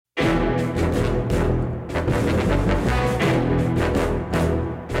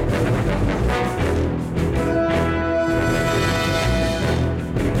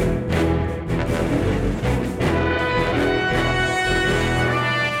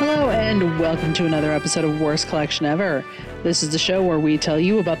Hello and welcome to another episode of Worst Collection Ever. This is the show where we tell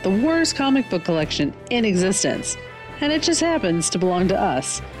you about the worst comic book collection in existence. And it just happens to belong to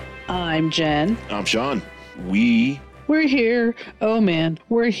us. I'm Jen. I'm Sean. We're here. Oh man,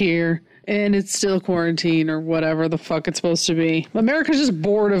 we're here. And it's still quarantine or whatever the fuck it's supposed to be. America's just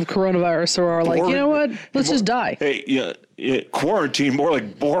bored of coronavirus, so we're like, you know what? Let's just die. Hey, yeah, quarantine, more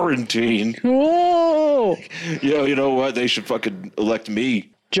like borantine. Whoa! You know what? They should fucking elect me.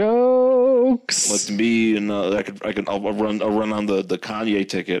 Jokes. Elect me, and I'll run on the Kanye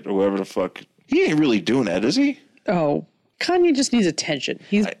ticket or whatever the fuck. He ain't really doing that, is he? Oh, Kanye just needs attention.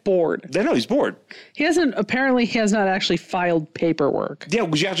 He's bored. I know he's bored. He has not actually filed paperwork. Yeah,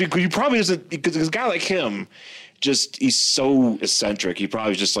 because he probably doesn't, because a guy like him, he's so eccentric. He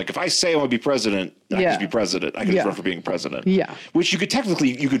probably just like, if I say I want to be president, I can just be president. I can just run for being president. Yeah. Which you could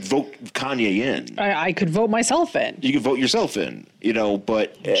vote Kanye in. I could vote myself in. You could vote yourself in,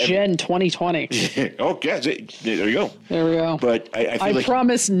 but. Jen 2020. Oh, yeah. There you go. There we go. But I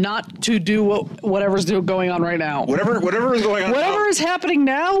promise not to do whatever's going on right now. Whatever is going on. Whatever is happening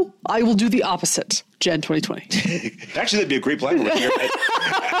now, I will do the opposite. Jen 2020. Actually, that'd be a great platform.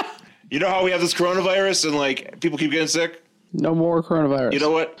 You know how we have this coronavirus and like people keep getting sick? No more coronavirus. You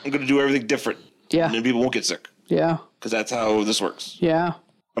know what? I'm going to do everything different. Yeah. And then people won't get sick. Yeah. Because that's how this works. Yeah.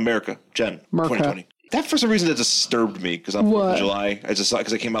 America, Jen, 2020. That for some reason that disturbed me because on 4th of July, I just saw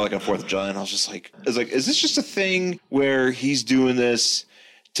because I came out like on 4th of July and I was just like, is this just a thing where he's doing this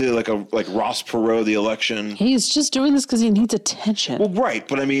to like Ross Perot, the election? He's just doing this because he needs attention. Well, right.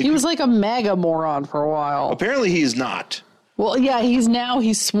 But I mean, he was like a MAGA moron for a while. Apparently he is not. Well, yeah,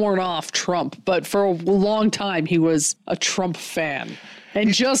 he's sworn off Trump, but for a long time he was a Trump fan.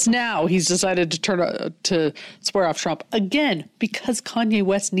 And just now he's decided to swear off Trump again because Kanye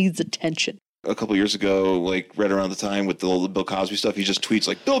West needs attention. A couple years ago, like right around the time with the Bill Cosby stuff, he just tweets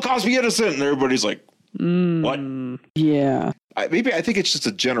like, Bill Cosby innocent, and everybody's like, what? Yeah. I think it's just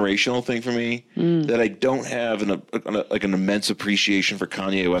a generational thing for me that I don't have an immense appreciation for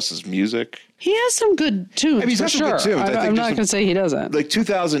Kanye West's music. He has some good tunes. I mean, he's got some good tunes. I'm not going to say he doesn't. Like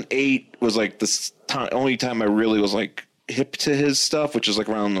 2008 was like the only time I really was like hip to his stuff, which is like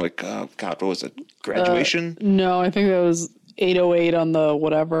around like God, what was it? Graduation? No, I think that was 808 on the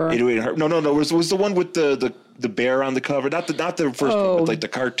whatever. 808. No. It was the one with the bear on the cover, not the first one, but like the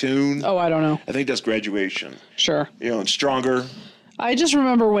cartoon. Oh, I don't know. I think that's Graduation. Sure. And Stronger. I just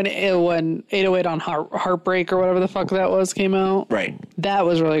remember when 808 on Heartbreak or whatever the fuck that was came out. Right. That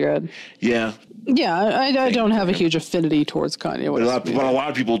was really good. Yeah. Yeah, I don't have a huge affinity towards Kanye West. But a lot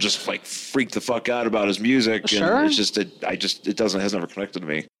of people just like freak the fuck out about his music. Sure. And it's just has never connected to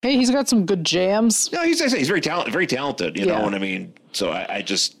me. Hey, he's got some good jams. No, he's very talented. You know what I mean? So I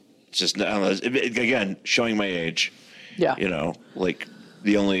just I don't know. Again, showing my age. Yeah. Like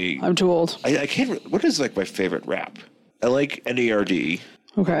the only. I'm too old. I can't. What is like my favorite rap? I like NERD.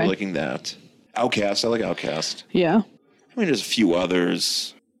 Okay. I'm liking that. Outkast. I like Outkast. Yeah. I mean, there's a few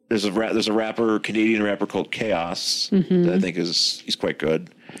others. There's a Canadian rapper called Chaos that I think he's quite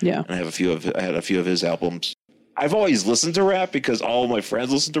good. Yeah. And I had a few of his albums. I've always listened to rap because all of my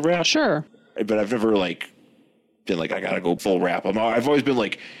friends listen to rap. Sure. But I've never been like, I gotta go full rap. I've always been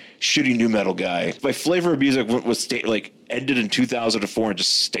like shitty new metal guy. My flavor of music ended in 2004 and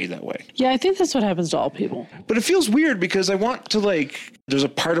just stayed that way. Yeah, I think that's what happens to all people. But it feels weird because I want to there's a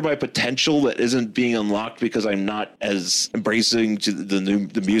part of my potential that isn't being unlocked because I'm not as embracing to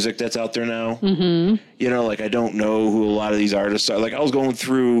the music that's out there now. Mm-hmm. I don't know who a lot of these artists are. Like I was going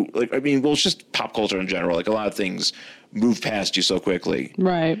through it's just pop culture in general. Like a lot of things move past you so quickly.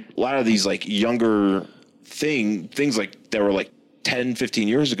 Right. A lot of these younger things like that were 10, 15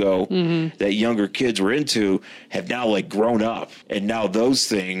 years ago that younger kids were into have now grown up. And now those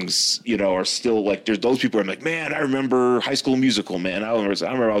things, are still there's those people who are like, man, I remember High School Musical, man. I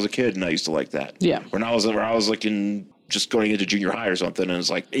remember I was a kid and I used to like that. Yeah. When I was just going into junior high or something. And it's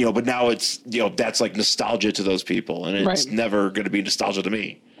but now it's, that's nostalgia to those people. And it's never going to be nostalgia to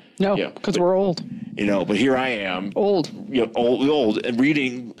me. No, because we're old. But here I am. Old. Old. And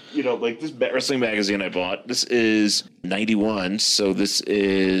reading, this wrestling magazine I bought. This is 91. So this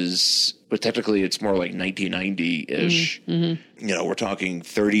is, but technically it's more like 1990-ish. Mm-hmm. We're talking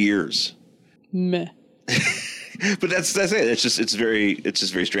 30 years. Meh. But that's it. It's just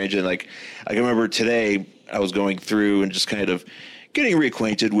very strange. And I can remember today I was going through and just kind of getting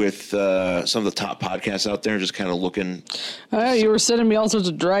reacquainted with some of the top podcasts out there and just kind of looking. You were sending me all sorts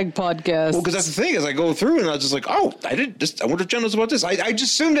of drag podcasts. Well, because that's the thing is I go through and I was just like, oh, I wonder if Jen knows about this. I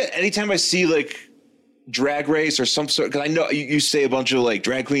just assume that anytime I see Drag Race or some sort, because I know you say a bunch of like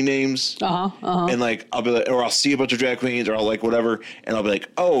drag queen names, and like I'll be like, or I'll see a bunch of drag queens, or I'll like whatever, and I'll be like,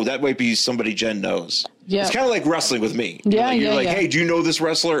 oh, that might be somebody Jen knows. Yeah, it's kind of like wrestling with me. You're like, hey, do you know this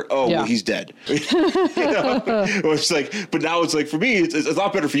wrestler? Oh, well, he's dead. It's like, but now it's like for me, it's a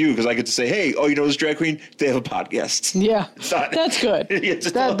lot better for you because I get to say, hey, oh, you know this drag queen? They have a podcast. Yeah, that's good.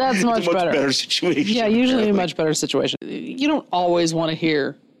 That's much better situation. Yeah, usually a much better situation. You don't always want to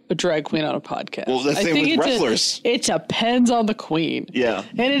hear a drag queen on a podcast. Well, that's the thing with wrestlers. It depends on the queen. Yeah.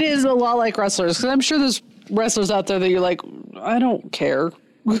 And it is a lot like wrestlers, because I'm sure there's wrestlers out there that you're like, I don't care.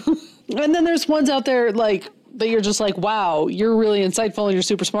 And then there's ones out there like that you're just like, wow, you're really insightful and you're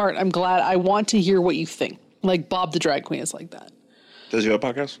super smart. I'm glad. I want to hear what you think. Like Bob the drag queen is like that. Does he have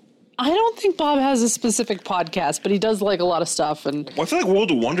a podcast? I don't think Bob has a specific podcast, but he does like a lot of stuff. And well, I feel like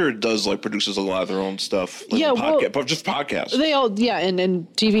World of Wonder does like produces a lot of their own stuff. Like but just podcasts. They all, and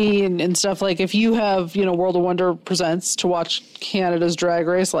TV and stuff. Like if you have, World of Wonder presents to watch Canada's Drag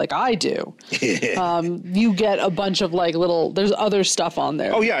Race, like I do, you get a bunch of like there's other stuff on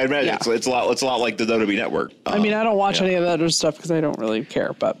there. Oh yeah, I imagine it's a lot like the WWE Network. I mean, I don't watch any of that other stuff because I don't really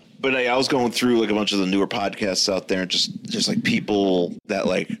care, but. But I was going through like a bunch of the newer podcasts out there, and just like people that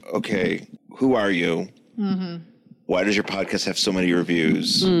like, okay, who are you? Mm-hmm. Why does your podcast have so many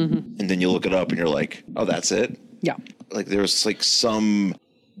reviews? Mm-hmm. And then you look it up, and you're like, oh, that's it. Yeah. Like there's like some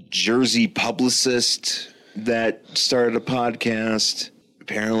Jersey publicist that started a podcast.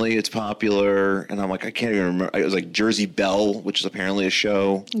 Apparently, it's popular, and I'm like, I can't even remember. It was like Jersey Belle, which is apparently a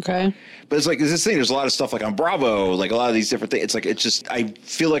show. Okay. But it's like this thing. There's a lot of stuff like on Bravo, like a lot of these different things. It's like it's just. I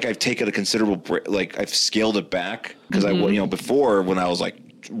feel like I've taken a considerable like I've scaled it back because before when I was like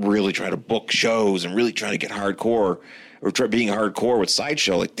really trying to book shows and really trying to get hardcore or being hardcore with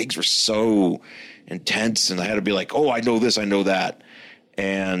Sideshow, like things were so intense, and I had to be like, oh, I know this, I know that,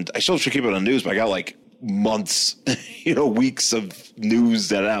 and I still should keep it on news, but I got like months, weeks of news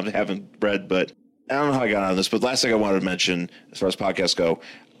that I haven't read, but I don't know how I got on this. But last thing I wanted to mention, as far as podcasts go,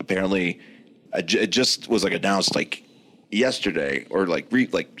 apparently it just was like announced like yesterday or like in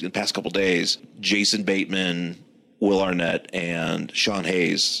the past couple days, Jason Bateman, Will Arnett, and Sean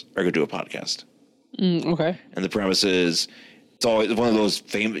Hayes are going to do a podcast. Okay. And the premise is it's always one of those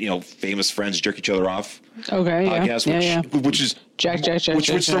famous friends jerk each other off. Okay. Podcast, which is Jack.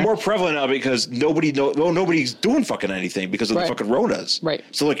 Which they're more prevalent now because nobody's doing fucking anything because of the fucking Ronas. Right.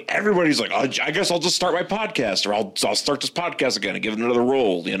 So like everybody's like, I guess I'll just start my podcast, or I'll start this podcast again and give it another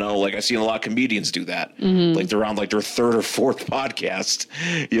roll. Like I've seen a lot of comedians do that. Mm-hmm. Like they're on like their third or fourth podcast.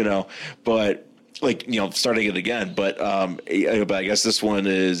 But like starting it again. But I guess this one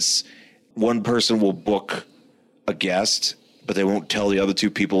is one person will book a guest, but they won't tell the other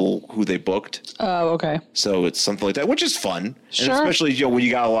two people who they booked. Oh, okay. So it's something like that, which is fun. Sure. And especially, when you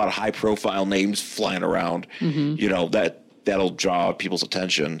got a lot of high profile names flying around, that'll draw people's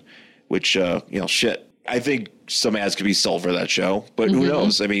attention, which, shit. I think some ads could be sold for that show, but who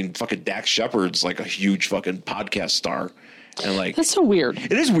knows? I mean, fucking Dax Shepard's like a huge fucking podcast star. And like, that's so weird.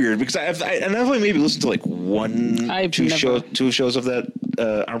 It is weird because I've only maybe listened to like two shows of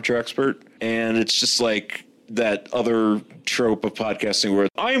that Armchair Expert. And it's just like, that other trope of podcasting where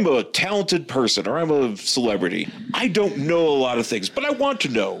I'm a talented person or I'm a celebrity. I don't know a lot of things, but I want to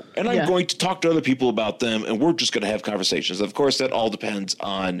know. And I'm going to talk to other people about them, and we're just going to have conversations. Of course, that all depends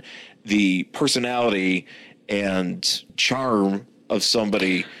on the personality and charm of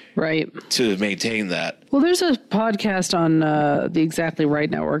somebody to maintain that. Well, there's a podcast on the Exactly Right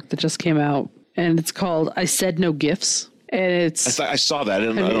Network that just came out, and it's called I Said No Gifts. And I saw that. I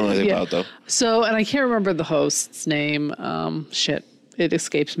don't know anything about it, though. So, and I can't remember the host's name. It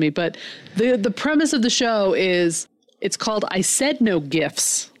escapes me. But the premise of the show is it's called I Said No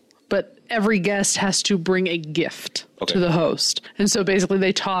Gifts, but every guest has to bring a gift to the host. And so basically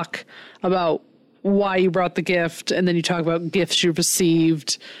they talk about why you brought the gift, and then you talk about gifts you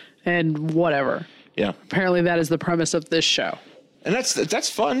received and whatever. Yeah. Apparently that is the premise of this show. And that's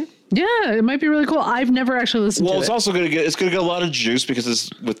fun. Yeah, it might be really cool. I've never actually listened to it. Well, it's also going to get a lot of juice because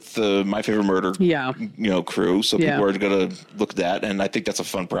it's with the My Favorite Murder crew. So people are going to look at that, and I think that's a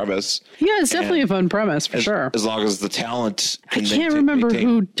fun premise. Yeah, it's definitely a fun premise for sure. As long as the talent I can't remember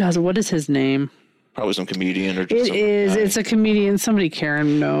who does it. What is his name? Probably some comedian or just It's a comedian. Somebody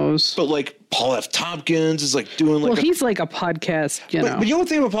Karen knows. But like Paul F. Tompkins is like doing like he's like a podcast, But you know what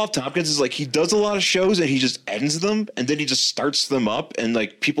the thing about Paul F. Tompkins is like he does a lot of shows and he just ends them and then he just starts them up and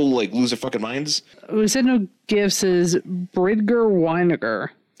like people like lose their fucking minds. We Said No Gifts is Bridger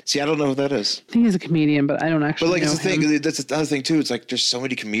Weiniger. See, I don't know who that is. I think he's a comedian, but I don't actually know. But like it's the thing, that's another thing too. It's like there's so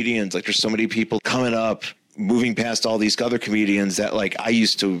many comedians, like there's so many people coming up moving past all these other comedians that like I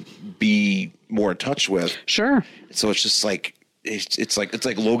used to be more in touch with. Sure. So it's just like it's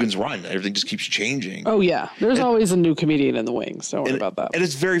like Logan's Run. Everything just keeps changing. Oh yeah, there's always a new comedian in the wings. Don't worry about that. And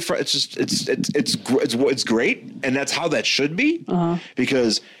it's very it's just it's great, and that's how that should be.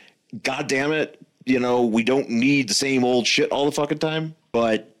 Because God damn it, you know, we don't need the same old shit all the fucking time.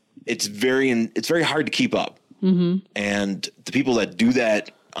 But it's very hard to keep up. And the people that do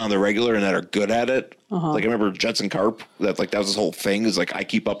that on the regular and that are good at it, like I remember Judson Karp, that was his whole thing, is like I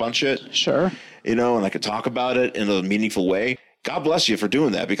keep up on shit. Sure. You know, and I could talk about it in a meaningful way. God bless you for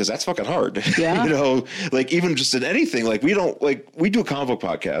doing that, because that's fucking hard. Yeah. You know, like even just in anything, like we do a comic book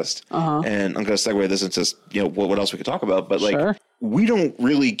podcast, and I'm going to segue this into, you know, what else we could talk about, but like we don't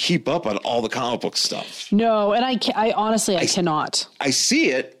really keep up on all the comic book stuff. No, and I honestly cannot. I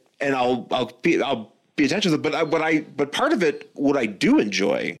see it, and I'll be attentive to it, but part of it, what I do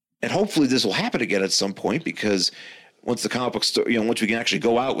enjoy, and hopefully this will happen again at some point, because once the comic book story, you know, once we can actually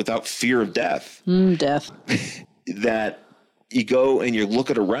go out without fear of death, that you go and you're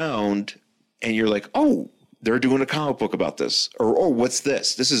looking around and you're like, oh, they're doing a comic book about this, or oh, what's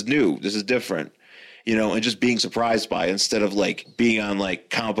this? This is new. This is different. You know, and just being surprised by it, instead of like being on like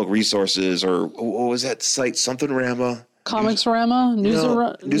comic book resources, or what was that site? Something Rama. Comics-Rama?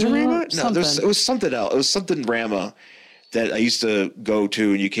 Newsarama? No, something. it was something else. It was something Rama that I used to go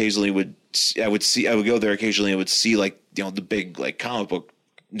to, and you occasionally I would go there occasionally and would see like, you know, the big like comic book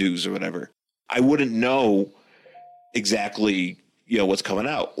news or whatever. I wouldn't know exactly, you know, what's coming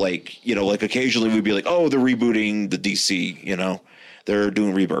out. Like, you know, like occasionally we'd be like, oh, they're rebooting the DC, you know, they're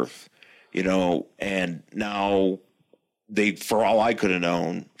doing Rebirth, you know, and now for all I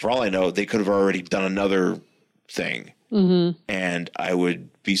know, they could have already done another thing. And I would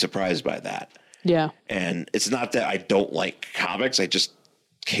be surprised by that. Yeah. And it's not that I don't like comics. I just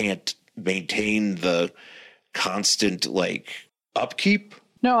can't maintain the constant like upkeep.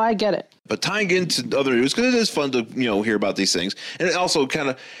 No, I get it. But tying into other news, because it is fun to, you know, hear about these things. And it also kind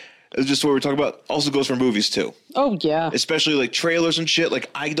of, just what we're talking about, also goes for movies too. Oh yeah. Especially like trailers and shit. Like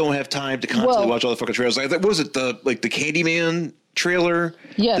I don't have time to constantly watch all the fucking trailers. Like, what was it? The Candyman trailer?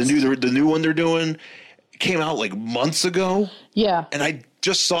 Yes. The new one they're doing came out like months ago. Yeah. And I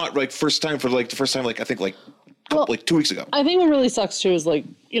just saw it like the first time, like I think like 2 weeks ago. I think what really sucks too is like,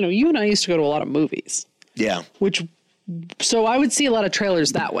 you know, you and I used to go to a lot of movies. Yeah. So I would see a lot of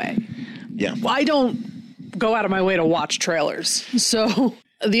trailers that way. Yeah. I don't go out of my way to watch trailers. So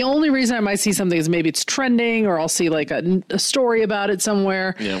the only reason I might see something is maybe it's trending, or I'll see like a story about it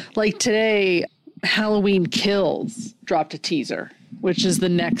somewhere. Yeah. Like today, Halloween Kills dropped a teaser, which is the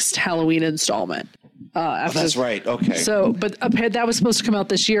next Halloween installment. That's right. Okay. So, but that was supposed to come out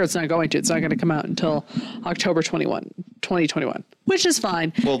this year. It's not going to. It's not going to come out until October 2021, which is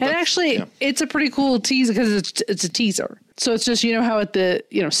fine. Well, and actually, it's a pretty cool teaser because it's a teaser. So it's just, you know, how at the,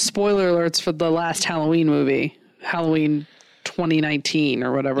 you know, spoiler alerts for the last Halloween movie, Halloween 2019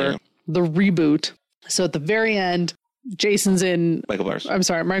 or whatever, the reboot. So at the very end, Jason's in Michael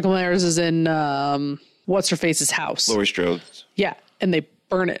Myers is in what's her face's house. Laurie Strode. Yeah, and they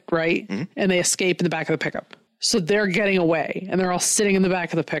burn it, right? And they escape in the back of the pickup. So they're getting away, and they're all sitting in the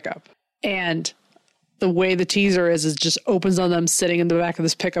back of the pickup. And the way the teaser is just opens on them sitting in the back of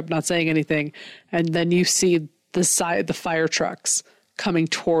this pickup, not saying anything. And then you see the fire trucks coming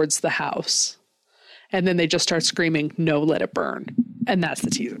towards the house. And then they just start screaming, "No, let it burn." And that's the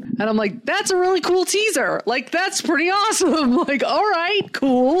teaser. And I'm like, that's a really cool teaser. Like, that's pretty awesome. Like, all right,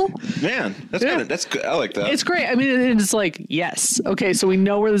 cool. Man, that's good. I like that. It's great. I mean, it's like, yes. Okay, so we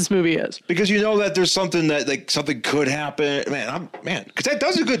know where this movie is. Because you know that there's something that, like, something could happen. Because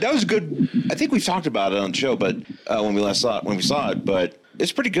that was good. I think we've talked about it on the show, but when we saw it, but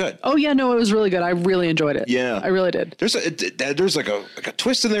it's pretty good. Oh yeah, no, it was really good. I really enjoyed it. Yeah, I really did. There's like a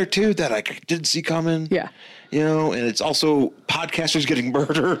twist in there too that I didn't see coming. Yeah. You know, and it's also podcasters getting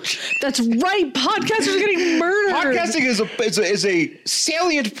murdered. That's right. Podcasters getting murdered. Podcasting is a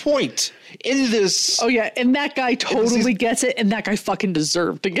salient point in this. Oh yeah, and that guy totally gets it, and that guy fucking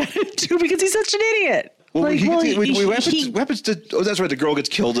deserved to get it too because he's such an idiot. Well, weapons to. Oh, that's right. The girl gets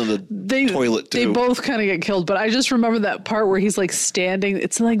killed in the toilet too. They both kind of get killed, but I just remember that part where he's like standing.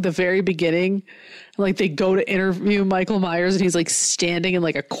 It's in like the very beginning. Like they go to interview Michael Myers, and he's like standing in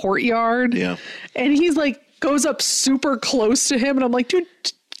like a courtyard. Yeah, and he's like goes up super close to him, and I'm like, dude,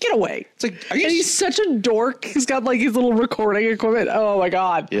 get away. It's like, and he's such a dork. He's got like his little recording equipment. Oh my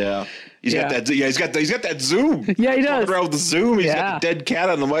god. Yeah. He's got that. Yeah, he's got that zoom. Yeah, he does. Around with the zoom. He's got the dead cat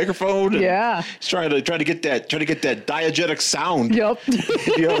on the microphone. And he's trying to get that diegetic sound. Yep.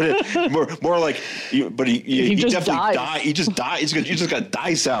 You know, more like, but he definitely dies. He just dies. You just got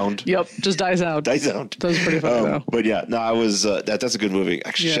die sound. Yep, just die sound. Die sound. That was pretty funny though. But yeah, no, I was that's a good movie.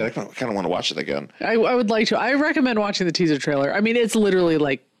 Actually, shit, I kind of want to watch it again. I would like to. I recommend watching the teaser trailer. I mean, it's literally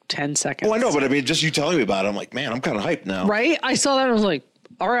like 10 seconds. Oh, I know, but I mean, just you telling me about it, I'm like, man, I'm kind of hyped now. Right? I saw that and I was like,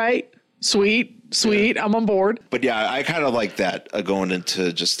 all right, sweet, I'm on board. But yeah, I kind of like that going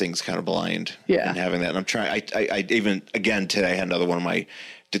into just things kind of blind. Yeah. And having that. And I'm trying, I even, again, today I had another one of my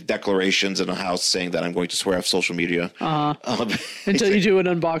declarations in a house saying that I'm going to swear off social media. Until you do an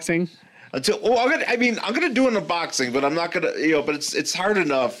unboxing. I'm gonna do an unboxing, but I'm not gonna, but it's hard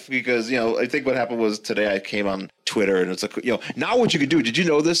enough because, I think what happened was today I came on Twitter and it's like, now what you can do, did you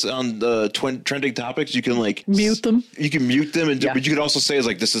know this on the trending topics? You can like mute them. You can mute them, but you can also say it's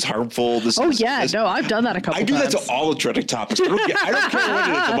like, this is harmful. No, I've done that a couple times. I do that to all the trending topics. I don't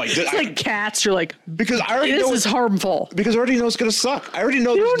care what it is. It's like cats. You're like, because I already know this is harmful. Because I already know it's gonna suck. I already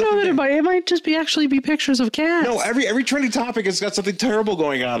know. You don't know that it might just be pictures of cats. No, every trending topic has got something terrible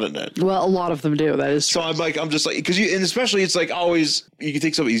going on in it. Well, a lot of them do. That is true. So I'm just like, because and especially it's like always you can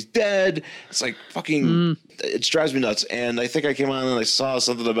think somebody's dead. It's like fucking, it drives me nuts. And I think I came on and I saw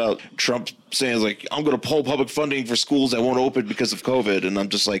something about Trump saying like, I'm going to pull public funding for schools that won't open because of COVID. And I'm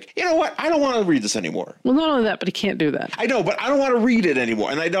just like, you know what? I don't want to read this anymore. Well, not only that, but he can't do that. I know, but I don't want to read it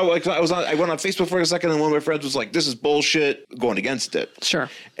anymore. And I know, like, I went on Facebook for a second, and one of my friends was like, this is bullshit, going against it. Sure.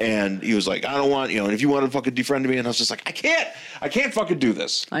 And he was like, I don't want, and if you want to fucking defriend me, and I was just like, I can't fucking do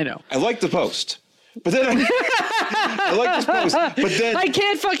this. I know. I like the post. But then I like this post. But then I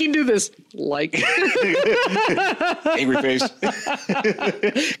can't fucking do this. Like angry face.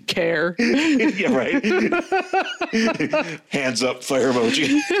 Care. Yeah, right. Hands up, fire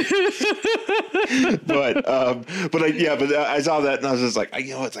emoji. but I saw that and I was just like, I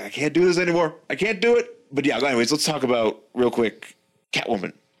can't do this anymore. I can't do it. But yeah, anyways, let's talk about real quick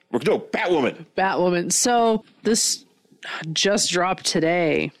Catwoman. No, Batwoman. Batwoman. So this just dropped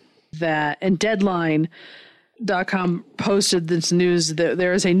today. And Deadline.com posted this news that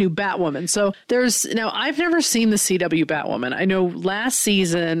there is a new Batwoman. So I've never seen the CW Batwoman. I know last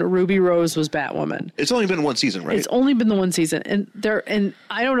season Ruby Rose was Batwoman. It's only been one season, right? It's only been the one season. And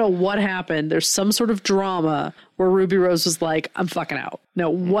I don't know what happened. There's some sort of drama where Ruby Rose was like, I'm fucking out. Now,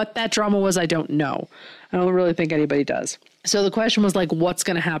 what that drama was, I don't know. I don't really think anybody does. So the question was like, what's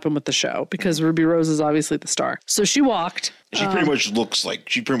going to happen with the show? Because Ruby Rose is obviously the star. So she walked. She pretty much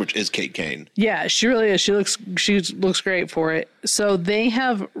is Kate Kane. Yeah, she really is. She looks great for it. So they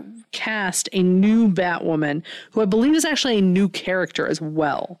have cast a new Batwoman, who I believe is actually a new character as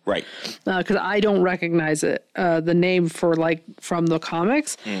well. Right. Because I don't recognize it, the name from the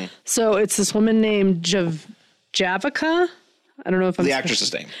comics. So it's this woman named Javicia. I don't know if I'm the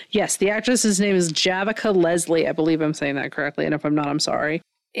actress's name. Yes, the actress's name is Javicia Leslie. I believe I'm saying that correctly. And if I'm not, I'm sorry.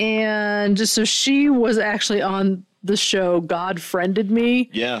 And so she was actually on the show God Friended Me.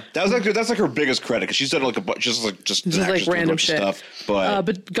 Yeah, that's like her biggest credit because she's done like a bunch, just random shit stuff.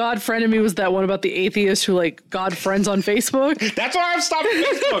 But God Friended Me was that one about the atheist who like God friends on Facebook. That's why I'm stopping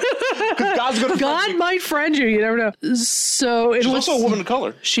Facebook because God might friend you. You never know. So she's also a woman of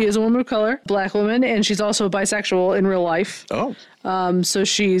color. She is a woman of color, Black woman, and she's also bisexual in real life. Oh. So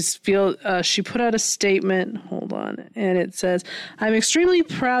she put out a statement, hold on, and it says, I'm extremely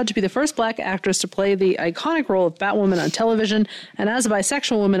proud to be the first Black actress to play the iconic role of Batwoman on television, and as a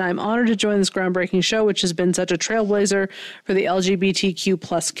bisexual woman, I'm honored to join this groundbreaking show, which has been such a trailblazer for the LGBTQ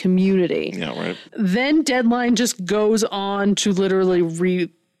plus community. Yeah, right. Then Deadline just goes on to literally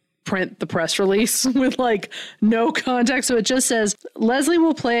reprint the press release with like no context. So it just says, Leslie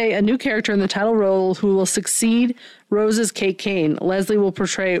will play a new character in the title role who will succeed Rose's Kate Kane. Leslie will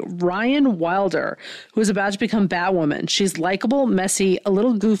portray Ryan Wilder, who is about to become Batwoman. She's likable, messy, a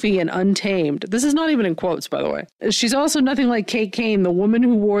little goofy, and untamed. This is not even in quotes, by the way. She's also nothing like Kate Kane, the woman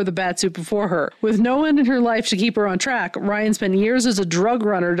who wore the batsuit before her. With no one in her life to keep her on track, Ryan spent years as a drug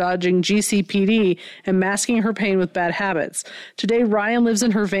runner dodging GCPD and masking her pain with bad habits. Today, Ryan lives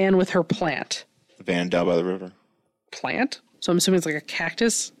in her van with her plant. The van down by the river. Plant? So I'm assuming it's like a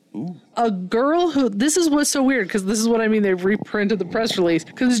cactus? Ooh. A girl who, this is what's so weird, because this is what I mean, they've reprinted the press release,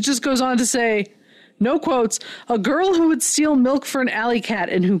 because it just goes on to say, no quotes, a girl who would steal milk for an alley cat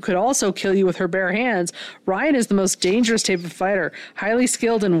and who could also kill you with her bare hands. Ryan is the most dangerous type of fighter, highly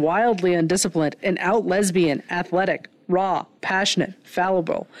skilled and wildly undisciplined, an out lesbian, athletic, raw, passionate,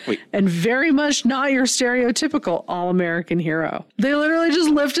 fallible, and very much not your stereotypical all-American hero. They literally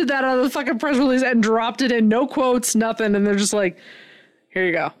just lifted that out of the fucking press release and dropped it in, no quotes, nothing, and they're just like, Here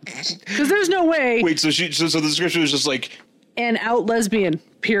you go. Because there's no way. Wait, so the description was just like An out lesbian,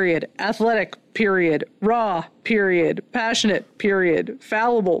 period. Athletic, period. Raw, period. Passionate, period.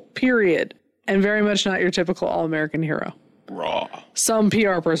 Fallible, period. And very much not your typical all-American hero. raw. Some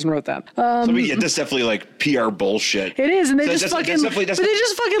PR person wrote that. I mean, yeah, that's definitely like PR bullshit. It is, and they just that's fucking, definitely- but they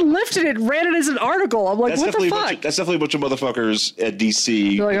just fucking lifted it, and ran it as an article. I'm like, That's what the definitely fuck? that's definitely a bunch of motherfuckers at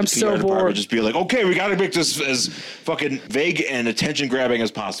DC. They're like, the I'm PR so department bored. Just be like, okay, we got to make this as fucking vague and attention grabbing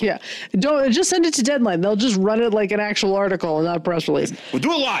as possible. Yeah, don't just send it to Deadline. They'll just run it like an actual article and not a press release. We'll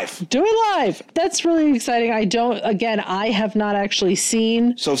do it live. Do it live. That's really exciting. I have not actually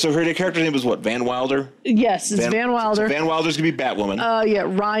seen. So her character name was what? Van Wilder. Yes, it's Van Wilder. So Van Wilder's gonna be Batwoman. Yeah,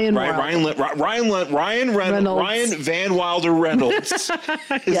 Ryan Wilder. Ryan Van Wilder Reynolds is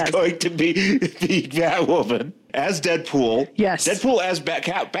Yes. going to be Batwoman as Deadpool. Yes. Deadpool as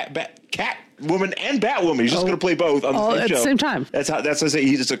Catwoman and Batwoman. He's just going to play both on the all same at show. the same time. That's how I say.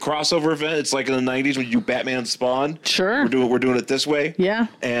 It's a crossover event. It's like in the '90s when you do Batman and Spawn. Sure. We're doing it this way. Yeah.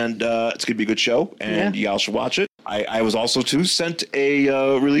 And it's going to be a good show, and Yeah. y'all should watch it. I was also too sent a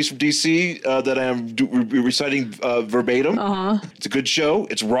release from DC that I am reciting verbatim. It's a good show.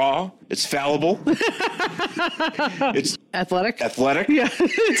 It's raw. It's fallible. It's Athletic. Yeah.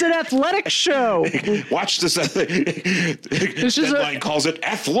 It's an athletic show. Watch this. just Deadline calls it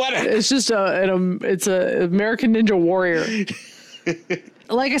athletic. It's just it's a American Ninja Warrior.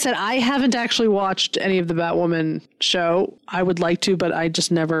 Like I said, I haven't actually watched any of the Batwoman show. I would like to, but I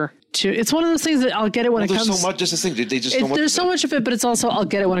just never. It's one of those things that I'll get it when it There's comes. so much. Just this thing. They just so much. There's so much of it, but it's also I'll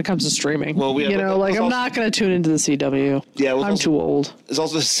get it when it comes to streaming. Well, we have- you know, like I'm not going to tune into the CW. Yeah, well, I'm also- too old. It's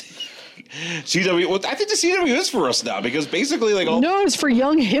also CW. Well, I think the CW is for us now because basically, like, all No, it's for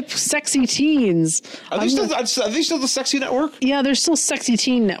young, hip, sexy teens. are they still the sexy network? Yeah, there's still Sexy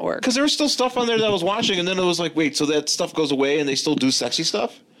Teen Network. Because there was still stuff on there that I was watching, and then it was like, wait, so that stuff goes away, and they still do sexy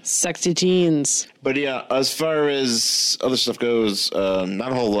stuff? Sexy Teens. But yeah, as far as other stuff goes,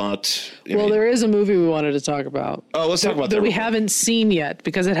 not a whole lot. Well, there is a movie we wanted to talk about. Oh, let's talk about that that. we haven't seen yet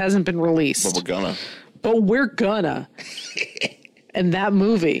because it hasn't been released. But we're gonna. And that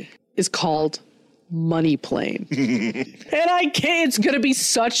movie is called Money Plane. And I can't, it's going to be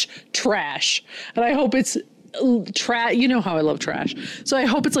such trash. And I hope it's trash. You know how I love trash. So I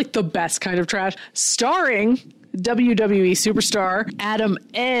hope it's like the best kind of trash. Starring WWE superstar Adam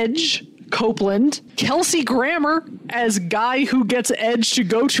Edge Copeland, Kelsey Grammer as guy who gets Edge to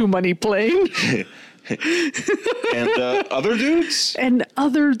go to Money Plane. And other dudes? And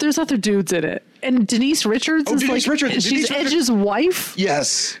there's other dudes in it. And Denise Richards is Denise like, Richards. she's Denise Edge's wife.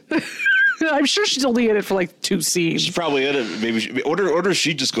 Yes. I'm sure she's only in it for like 2 scenes. She's probably in it. Maybe order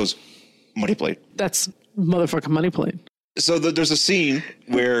she just goes, Money Plane. That's motherfucking Money Plane. So there's a scene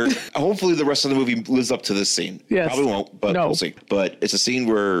where hopefully the rest of the movie lives up to this scene. Yes. Probably won't, but No. we'll see. But it's a scene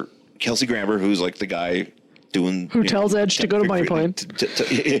where Kelsey Grammer, who's like the guy doing... Who tells Edge to go to Money Plane. Go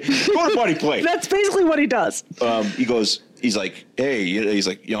to Money Plane. That's basically what he does. He's like, hey, he's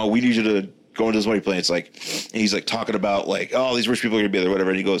like, we need you to go into this Money Plane. It's like, and he's like talking about like, oh, these rich people are going to be there, whatever.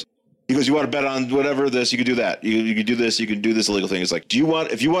 And he goes, you want to bet on whatever this, you can do that. You can do this, you can do this illegal thing. It's like, if you want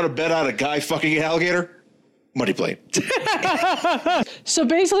to bet on a guy fucking an alligator, Money Plane. So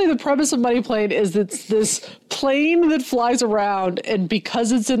basically the premise of Money Plane is it's this plane that flies around, and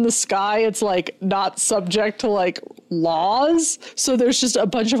because it's in the sky, it's like not subject to like laws. So there's just a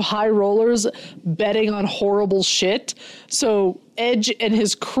bunch of high rollers betting on horrible shit. So Edge and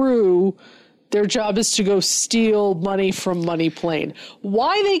his crew, their job is to go steal money from Money Plane.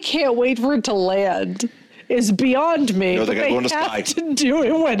 Why they can't wait for it to land is beyond me. No, but they gotta go in the have sky. to do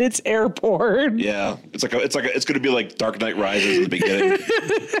it when it's airborne. Yeah, it's going to be like Dark Knight Rises at the beginning.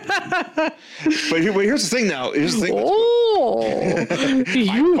 But here's the thing. Now, here's the thing.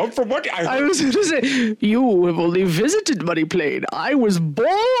 You. From what I was going to say, you have only visited Money Plane. I was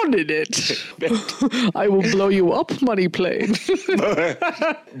born in it. I will blow you up, Money Plane.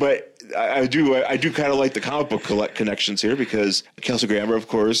 But I do kind of like the comic book connections here because Kelsey Grammer, of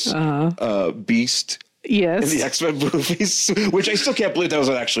course, Beast. Yes. In the X-Men movies, which I still can't believe that was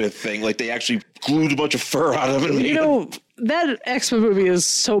actually a thing. Like they actually glued a bunch of fur on him. And that X-Men movie is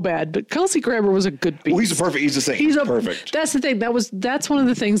so bad, but Kelsey Grammer was a good Beast. Well, he's the thing. He's perfect. That's the thing. That's one of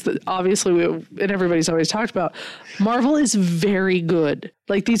the things that obviously and everybody's always talked about. Marvel is very good.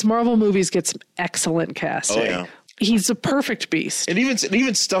 Like these Marvel movies get some excellent casting. Oh, yeah. He's a perfect Beast. And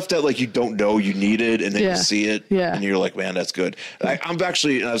even stuff that like you don't know you needed, and then you see it, and you're like, man, that's good. I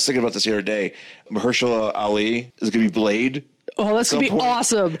was thinking about this the other day. Mahershala Ali is going to be Blade. Oh, that's going to be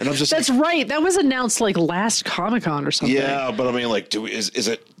awesome. And that's right. That was announced like last Comic-Con or something. Yeah, but I mean, like, do we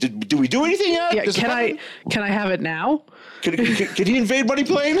do anything yet? Yeah, can I have it now? Could he invade Money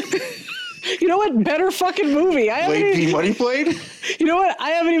Plane? You know what? Better fucking movie. Blade v. Money Plane? You know what?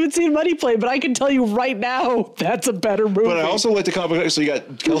 I haven't even seen Money Plane, but I can tell you right now that's a better movie. But I also like the comic. So you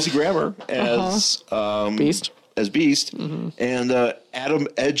got Kelsey Grammer as Beast. And Adam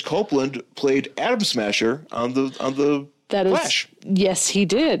Edge Copeland played Atom Smasher on the Flash. Yes, he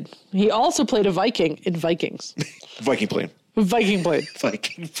did. He also played a Viking in Vikings. Viking plane. Viking plane.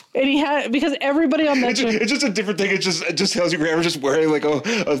 Viking. And he had, because everybody on that show. It's just a different thing. It's just Kelsey Grammer just wearing like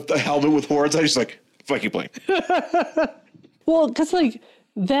a helmet with horns. I just like Viking plane. Well, because like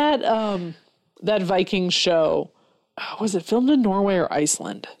that Viking show, was it filmed in Norway or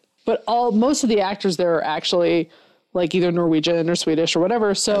Iceland? But most of the actors there are actually like either Norwegian or Swedish or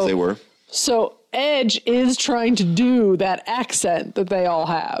whatever. So As they were. So Edge is trying to do that accent that they all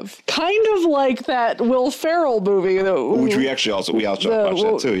have. Kind of like that Will Ferrell movie. Which we also watched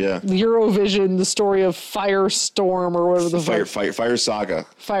that too, yeah. Eurovision, the story of Firestorm or whatever the Fire Saga.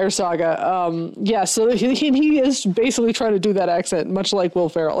 Fire Saga. Yeah, so he is basically trying to do that accent, much like Will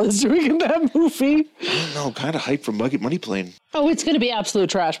Ferrell is doing in that movie. I don't know, kind of hyped for Money Plane. Oh, it's going to be absolute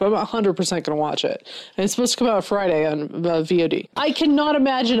trash, but I'm 100% going to watch it. And it's supposed to come out Friday on VOD. I cannot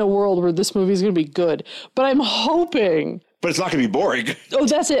imagine a world where this movie is going to be good, but I'm hoping. But it's not going to be boring. Oh,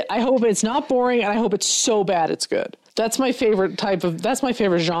 that's it. I hope it's not boring, and I hope it's so bad it's good. That's my favorite that's my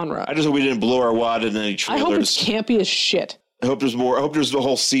favorite genre. I just hope we didn't blow our wad in any trailers. I hope it's campy as shit. I hope there's more. I hope there's the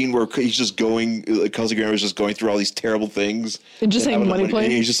whole scene where he's just going, Kelsey Grammer is just going through all these terrible things. And just saying Money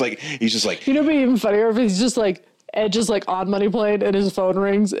Plane. He's just like. You know, it'd be even funnier if he's just like, Edge is like on Money Plane and his phone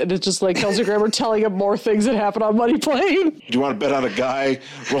rings and it's just like Kelsey Grammer telling him more things that happen on Money Plane. Do you want to bet on a guy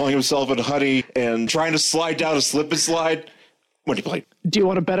rolling himself in honey and trying to slide down a slip and slide? Money Plane. Do you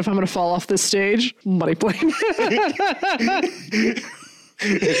want to bet if I'm going to fall off this stage? Money Plane.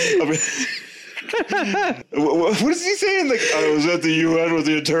 What is he saying? Like, I was at the UN with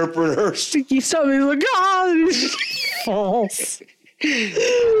the interpreter. He saw me, he's like, oh, and he just falls. Can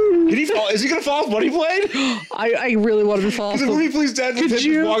he fall? Is he going to fall off Money Plane? I really want to be falling off. The movie plays dead with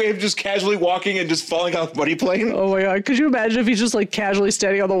him just casually walking and just falling off Money Plane. Oh my God. Could you imagine if he's just like casually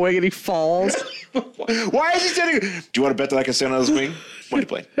standing on the wing and he falls? Why is he standing? Do you want to bet that I can stand on his wing? Money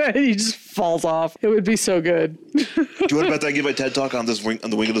Plane. He just falls off. It would be so good. Do you want to bet that I give my TED talk on the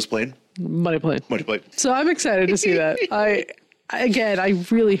wing of this plane? Money Plane. Money Plane. So I'm excited to see that. I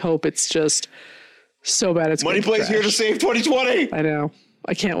really hope it's just so bad it's Money Plane's here to save 2020. I know.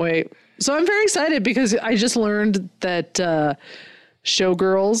 I can't wait. So I'm very excited because I just learned that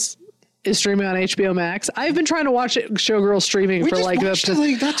Showgirls is streaming on HBO Max. I've been trying to watch Showgirls streaming for like not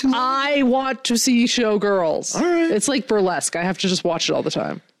too long. I want to see Showgirls. All right. It's like Burlesque. I have to just watch it all the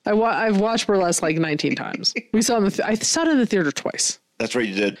time. I've watched Burlesque like 19 times. I saw it in the theater twice. That's right,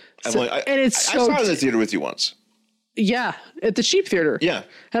 you did. I saw it in the theater with you once. Yeah, at the cheap theater. Yeah.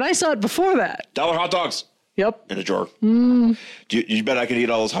 And I saw it before that. $1 hot dogs. Yep. In a drawer. You bet I can eat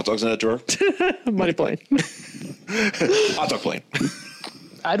all those hot dogs in that drawer? Money Plane. Hot dog plane.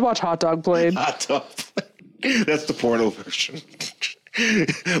 I'd watch Hot Dog Plane. Hot dog plane. That's the porno version.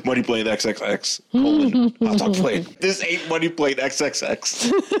 Money Plane XXX. Hot dog plane. This ain't Money Plane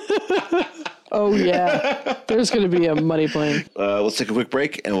XXX. Oh, yeah. There's going to be a Money Plane. Let's take a quick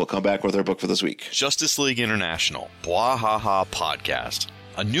break, and we'll come back with our book for this week. Justice League International, Blah Ha Ha Podcast.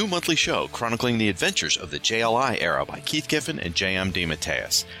 A new monthly show chronicling the adventures of the JLI era by Keith Giffen and J.M.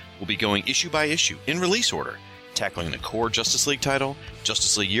 DeMatteis. We'll be going issue by issue in release order, tackling the core Justice League title,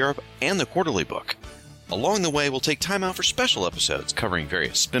 Justice League Europe, and the quarterly book. Along the way, we'll take time out for special episodes covering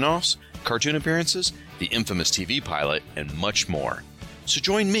various spin-offs, cartoon appearances, the infamous TV pilot, and much more. So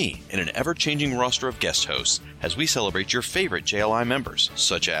join me in an ever-changing roster of guest hosts as we celebrate your favorite JLI members,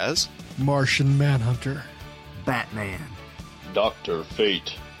 such as Martian Manhunter, Batman, Dr.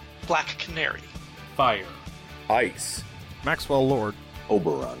 Fate, Black Canary, Fire, Ice, Maxwell Lord,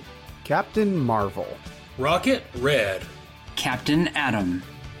 Oberon, Captain Marvel, Rocket Red, Captain Atom,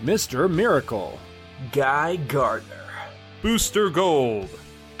 Mr. Miracle, Guy Gardner, Booster Gold,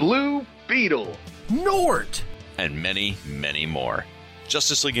 Blue Beetle, Nort, and many, many more.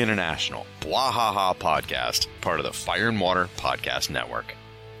 Justice League International, Blah Ha Ha Podcast, part of the Fire and Water Podcast Network.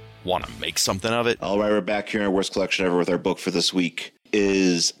 Want to make something of it? All right, we're back here in our Worst Collection Ever with our book for this week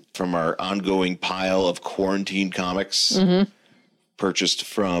is from our ongoing pile of quarantine comics purchased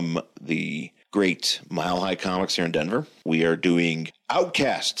from the great Mile High Comics here in Denver. We are doing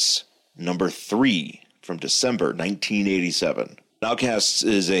Outcasts number 3 from December 1987. Outcasts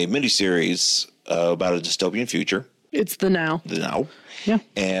is a miniseries about a dystopian future. It's the now. Yeah.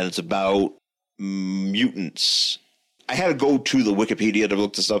 And it's about mutants. I had to go to the Wikipedia to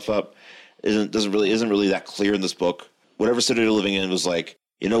look this stuff up. Isn't really that clear in this book whatever city they're living in was like,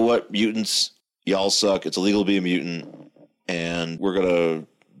 you know what, mutants, y'all suck. It's illegal to be a mutant, and we're gonna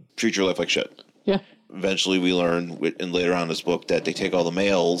treat your life like shit. Yeah. Eventually, we learn, and later on in this book, that they take all the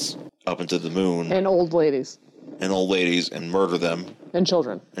males up into the moon And old ladies. and old ladies and murder them And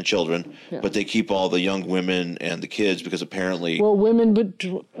children. and children, but they keep all the young women and the kids because apparently, Well, women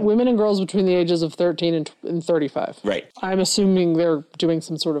and girls between the ages of 13 and 35. right. I'm assuming they're doing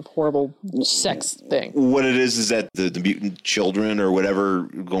some sort of horrible sex thing. What it is that the mutant children or whatever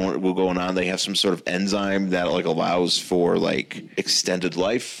going on, they have some sort of enzyme that like allows for like extended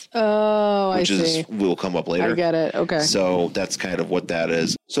life. Oh, which I see. will come up later. I get it. Okay. So that's kind of what that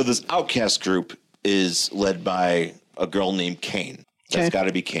is. So this outcast group is led by a girl named Kane. That's got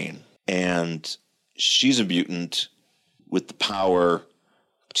to be Kane. And she's a mutant with the power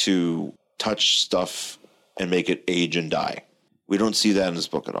to touch stuff and make it age and die. We don't see that in this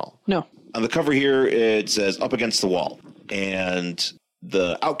book at all. No. On the cover here, it says Up Against the Wall. And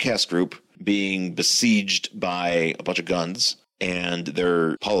the outcast group being besieged by a bunch of guns, and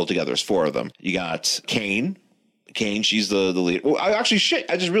they're huddled together. There's 4 of them. You got Kane. Kane, she's the lead. Oh, I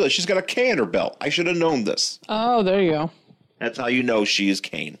just realized she's got a K in her belt. I should have known this. Oh, there you go. That's how you know she is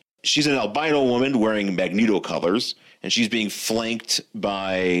Kane. She's an albino woman wearing Magneto colors, and she's being flanked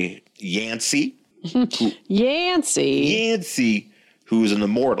by Yancey. Yancey, who's an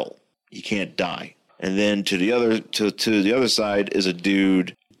immortal. He can't die. And then to the other side is a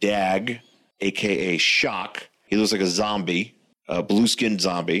dude, Dag, aka Shock. He looks like a zombie, a blue-skinned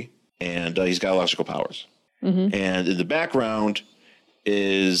zombie, and he's got electrical powers. Mm-hmm. And in the background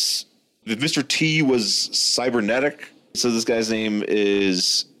is Mr. T was cybernetic. So this guy's name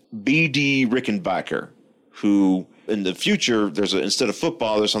is B.D. Rickenbacker, who in the future, instead of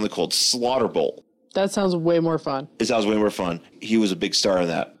football, there's something called Slaughter Bowl. That sounds way more fun. It sounds way more fun. He was a big star in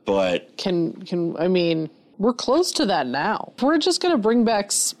that, but I mean, we're close to that now. If we're just going to bring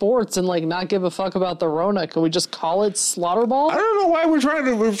back sports and like not give a fuck about the Rona, can we just call it Slaughter Ball? I don't know why we're trying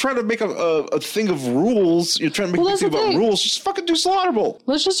to make a thing of rules. You're trying to make a thing about rules. Just fucking do Slaughter Bowl.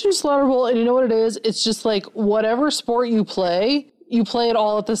 Let's just do Slaughter Bowl, and you know what it is? It's just like whatever sport you play it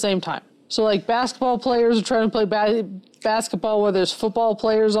all at the same time. So like basketball players are trying to play basketball where there's football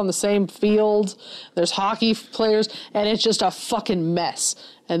players on the same field, there's hockey players, and it's just a fucking mess.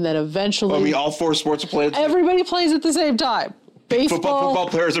 And then eventually... I mean, all 4 sports are played? Everybody plays at the same time. Baseball. Football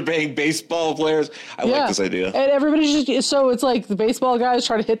players are paying baseball players. I like this idea. And everybody's just... So it's like the baseball guys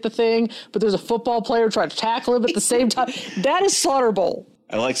try to hit the thing, but there's a football player trying to tackle him at the same time. That is Slaughter Bowl.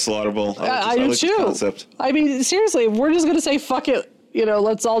 I like Slaughter Bowl. I do too. Concept. I mean, seriously, if we're just going to say, fuck it. You know,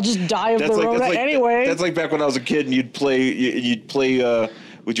 let's all just die of the Rona anyway. That's like back when I was a kid and you'd play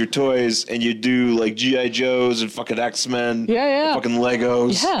with your toys and you'd do like G.I. Joes and fucking X-Men. Yeah. And fucking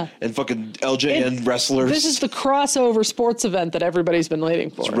Legos. Yeah. And fucking LJN wrestlers. This is the crossover sports event that everybody's been waiting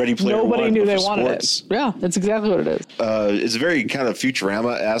for. It's Ready Player Nobody One, knew they for wanted sports. it. Yeah, that's exactly what it is. It's very kind of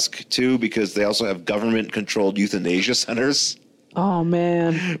Futurama-esque too, because they also have government-controlled euthanasia centers. Oh,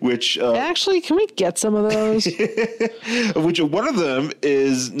 man. Which actually, can we get some of those? Which one of them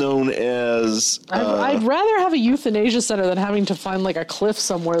is known as... I'd rather have a euthanasia center than having to find like a cliff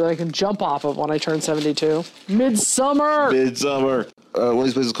somewhere that I can jump off of when I turn 72. Midsummer. One of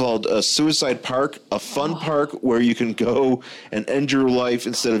these places is called Suicide Park, a fun park where you can go and end your life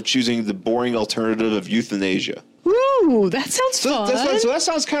instead of choosing the boring alternative of euthanasia. Ooh, that sounds fun. So that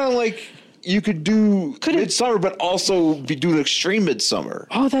sounds kind of like... You could do Midsummer, but also do an extreme Midsummer.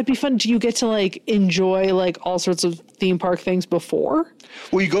 Oh, that'd be fun. Do you get to like enjoy like all sorts of theme park things before?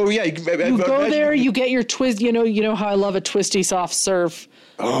 Well, you go, yeah. You go there, you get your twist. You know how I love a twisty soft serve.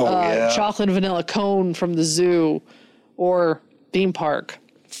 Chocolate and vanilla cone from the zoo or theme park.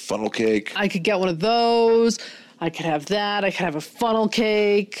 Funnel cake. I could get one of those. I could have that. I could have a funnel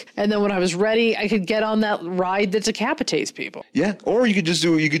cake. And then when I was ready, I could get on that ride that decapitates people. Yeah. Or you could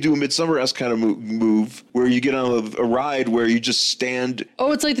do a Midsummer-esque kind of move where you get on a ride where you just stand.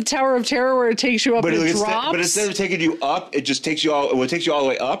 Oh, it's like the Tower of Terror where it takes you up and it drops. But instead of taking you up, it just takes you all the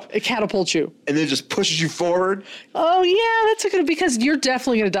way up. It catapults you. And then it just pushes you forward. Oh, yeah. That's a good, because you're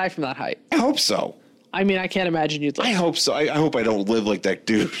definitely going to die from that height. I hope so. I mean, I can't imagine you'd live. I hope so. I hope I don't live like that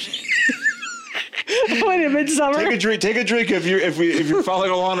dude. Wait, Midsummer. Take a drink if you're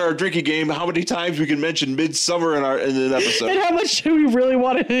following along our drinking game. How many times we can mention Midsummer in an episode? And how much do we really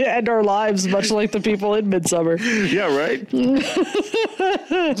want to end our lives, much like the people in Midsummer? Yeah, right.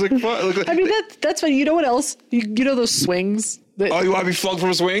 It's like fun. I mean, that's fun. You know what else? You know those swings Oh, you want to be flung from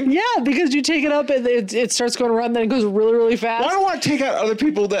a swing? Yeah, because you take it up and it starts going around, then it goes really, really fast. Well, I don't want to take out other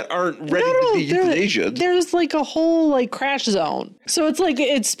people that aren't ready to be euthanasiaed. There's like a whole like crash zone. So it's like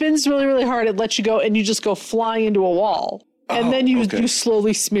it spins really, really hard. It lets you go and you just go flying into a wall. And then you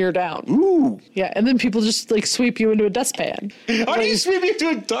slowly smear down. Ooh. Yeah, and then people just like sweep you into a dustpan. How do you sweep into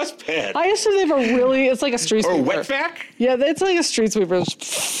a dustpan? I assume they have a really, it's like a street sweeper. Or a wet vac? Yeah, it's like a street sweeper.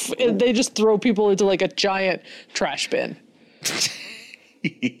 They just throw people into like a giant trash bin.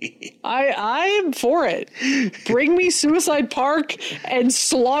 I am for it. Bring me Suicide Park and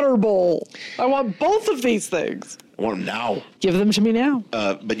Slaughter Bowl. I want both of these things. I want them now. Give them to me now.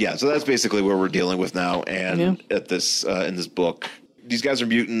 But yeah, so that's basically what we're dealing with now. And at this in this book, these guys are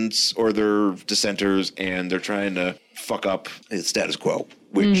mutants or they're dissenters, and they're trying to fuck up the status quo,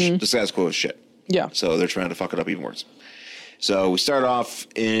 which the status quo is shit. Yeah. So they're trying to fuck it up even worse. So we start off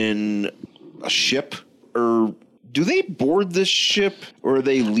in a ship, or do they board this ship, or are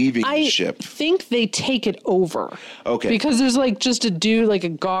they leaving the ship? I think they take it over. Okay. Because there's like just a dude, like a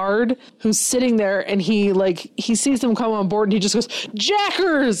guard, who's sitting there, and he sees them come on board, and he just goes,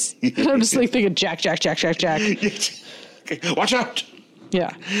 "Jackers!" And I'm just like thinking, Jack. Watch out!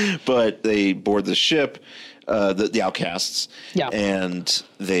 Yeah. But they board the ship, the outcasts. Yeah. And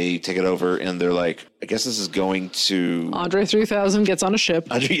they take it over, and they're like, I guess this is going to... Andre 3000 gets on a ship.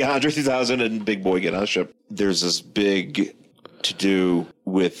 Andre 3000 and Big Boy get on a ship. There's this big to-do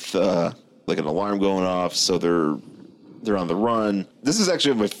with like an alarm going off, so they're on the run. This is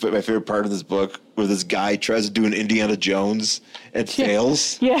actually my favorite part of this book, where this guy tries to do an Indiana Jones and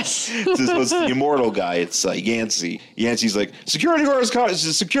fails. Yes. It's the immortal guy. It's Yancey. Yancey's like, security door's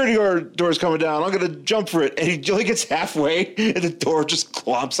coming down. I'm gonna jump for it, and he only gets halfway, and the door just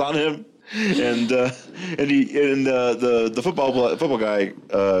clomps on him. And the football guy,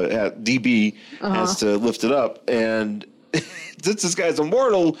 DB, has to lift it up, and since this guy's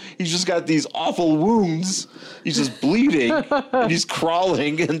immortal, he's just got these awful wounds. He's just bleeding, and he's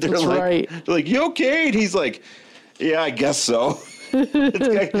crawling, and they're like, "You okay?" And he's like, "Yeah, I guess so."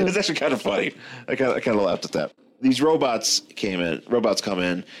 It's actually kind of funny. I kind of laughed at that. These robots come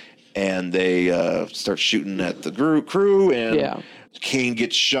in, and they start shooting at the crew, and Kane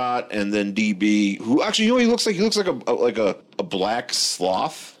gets shot, and then DB, who actually, he looks like a black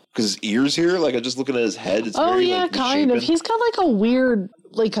sloth. Because his ears here, like I'm just looking at his head. It's very, like, kind of. He's got like a weird,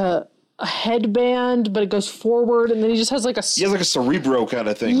 like a headband, but it goes forward, and then he just has like a. He has like a Cerebro kind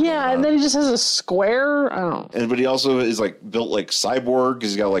of thing. Yeah, and then he just has a square. I don't know. But he also is like built like Cyborg,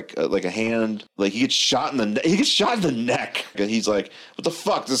 because he's got like a hand. Like he gets shot in the neck. And he's like, "What the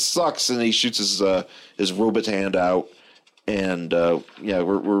fuck? This sucks!" And he shoots his robot hand out. And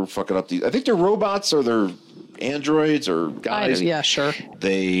we're fucking up these. I think they're robots, or they're androids, or guys. Yeah, sure.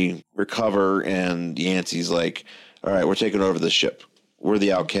 They recover, and Yancey's like, "All right, we're taking over the ship. We're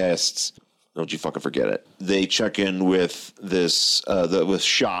the outcasts. Don't you fucking forget it." They check in with this with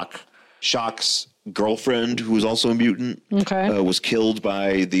Shock. Shock's girlfriend, who was also a mutant, was killed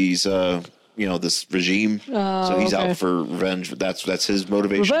by these this regime. So he's out for revenge. That's his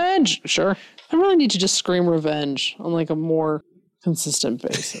motivation. Revenge, sure. I really need to just scream revenge on like a more consistent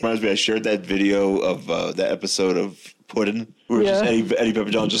basis. Reminds me, I shared that video of that episode of Puddin', where just Eddie Pepper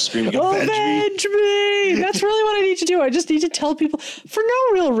John just screaming, "Avenge me!" That's really what I need to do. I just need to tell people for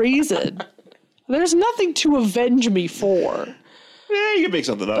no real reason. There's nothing to avenge me for. Yeah, you can make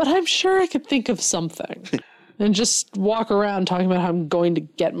something up. But I'm sure I could think of something. And just walk around talking about how I'm going to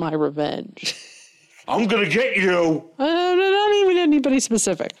get my revenge. I'm going to get you. Not even anybody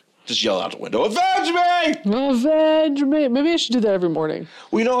specific. Just yell out the window, "Avenge me! Avenge me!" Maybe I should do that every morning.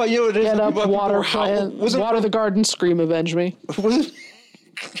 Well, you know what it is? Get up, water the garden, scream, "Avenge me!"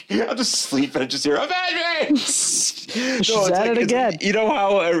 I'm just sleeping and just hear, "Avenge me!" She's at it again. You know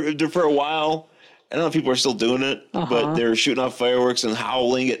how for a while, I don't know if people are still doing it, but they're shooting off fireworks and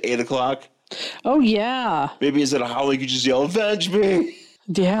howling at 8 o'clock. Oh, yeah. Maybe instead of howling, you just yell, "Avenge me!"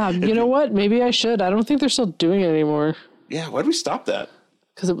 Yeah, you know what? Maybe I should. I don't think they're still doing it anymore. Yeah, why did we stop that?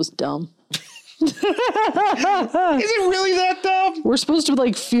 Because it was dumb. Is it really that dumb? We're supposed to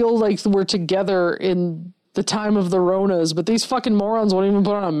like feel like we're together in the time of the Ronas, but these fucking morons won't even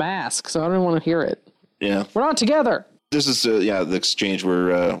put on a mask, so I don't want to hear it. Yeah. We're not together. This is the exchange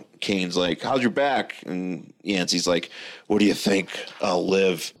where Kane's like, "How's your back?" And Yancey's like, "What do you think? I'll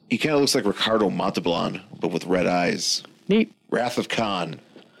live." He kind of looks like Ricardo Montalban, but with red eyes. Neat. Wrath of Khan,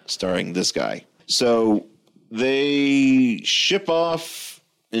 starring this guy. So they ship off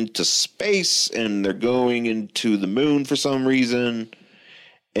into space, and they're going into the moon for some reason.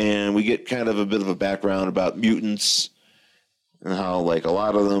 And we get kind of a bit of a background about mutants and how, like, a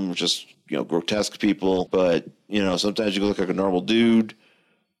lot of them just grotesque people, but sometimes you look like a normal dude.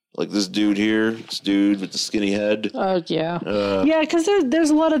 Like this dude here, this dude with the skinny head. Yeah. Because there's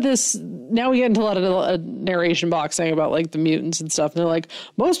a lot of this. Now we get into a lot of narration boxing about like the mutants and stuff. And they're like,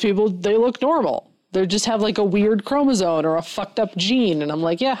 most people, they look normal. They just have like a weird chromosome or a fucked up gene. And I'm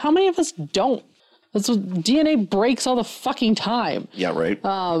like, yeah, how many of us don't? That's what DNA breaks all the fucking time. Yeah, right.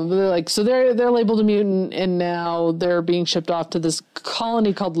 They're like, so they're labeled a mutant, and now they're being shipped off to this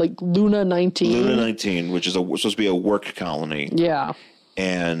colony called like Luna 19. Luna 19, which is supposed to be a work colony. Yeah.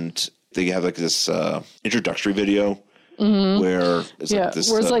 And they have like this introductory video where it's like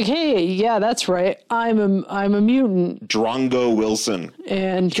this. Where it's like, hey, yeah, that's right. I'm a mutant. Drongo Wilson.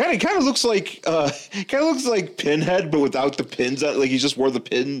 And kind of looks like Pinhead, but without the pins on. Like he just wore the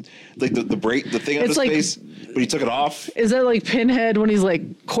pin, like the thing on his face, but he took it off. Is that like Pinhead when he's like,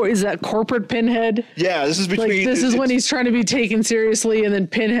 is that corporate Pinhead? Yeah, this is between. Like this is when he's trying to be taken seriously, and then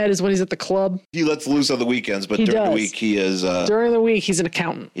Pinhead is when he's at the club. He lets loose on the weekends, but during the week he is. During the week, he's an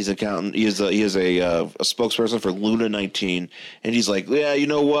accountant. He's an accountant. He is a spokesperson for Luna 19, and he's like, yeah, you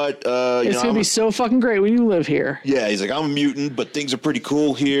know what? It's gonna be so fucking great when you live here. Yeah, he's like, I'm a mutant, but things are pretty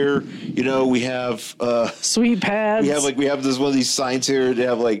cool here. We have sweet pads. We have this one of these signs here. They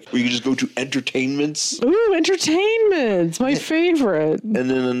have like where you can just go to entertainments. Ooh, entertainments, my favorite. And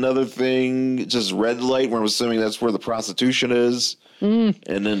then another thing, just red light, where I'm assuming that's where the prostitution is. And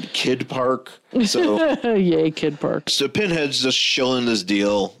then Kid Park. So yay, Kid Park. So Pinhead's just shilling this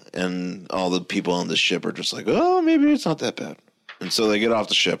deal, and all the people on the ship are just like, oh, maybe it's not that bad. And so they get off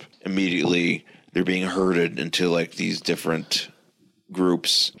the ship immediately. They're being herded into like these different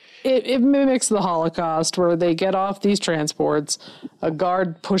groups. It mimics the Holocaust, where they get off these transports, a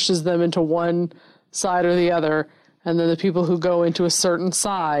guard pushes them into one side or the other, and then the people who go into a certain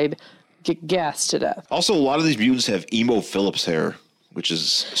side get gassed to death. Also, a lot of these mutants have emo Phillips hair, which is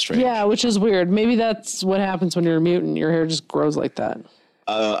strange. Yeah, which is weird. Maybe that's what happens when you're a mutant. Your hair just grows like that.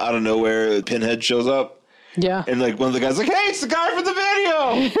 Out of nowhere, Pinhead shows up. Yeah. And like one of the guys like, hey, it's the guy from the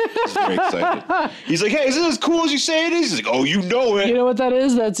video. He's very excited. He's like, hey, is it as cool as you say it is? He's like, oh, you know it. You know what that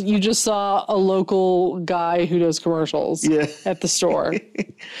is? You just saw a local guy who does commercials at the store. Hey,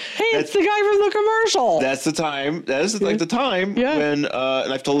 it's the guy from the commercial. That's the time. That is like the time when,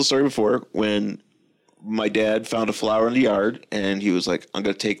 and I've told the story before, when my dad found a flower in the yard and he was like, I'm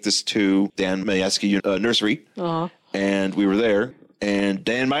going to take this to Dan Majewski nursery. And we were there and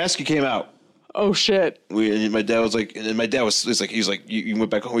Dan Majewski came out. Oh shit! My dad was like, and my dad was like, you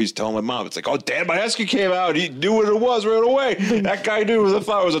went back home. He's telling my mom, it's like, oh, Dan Majewski came out. He knew what it was right away. That guy knew the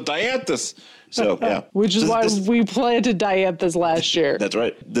flower was a dianthus. So yeah, which is why we planted dianthus last year. That's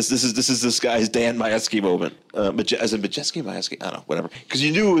right. This is this guy's Dan Majewski moment. As in Majewski, I don't know, whatever. Because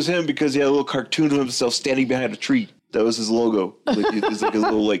you knew it was him because he had a little cartoon of himself standing behind a tree. That was his logo. It's like a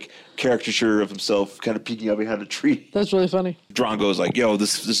little like caricature of himself kind of peeking out behind a tree. That's really funny. Drongo's like, yo,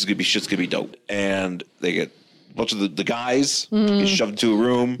 this is gonna be shit's gonna be dope. And they get a bunch of the guys get shoved into a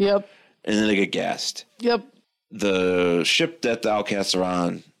room. Yep. And then they get gassed. Yep. The ship that the outcasts are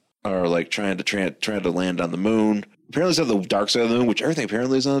on are like trying to land on the moon. Apparently it's on the dark side of the moon, which everything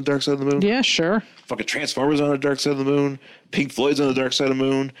apparently is on the dark side of the moon. Yeah, sure. Fucking Transformers on the dark side of the moon. Pink Floyd's on the dark side of the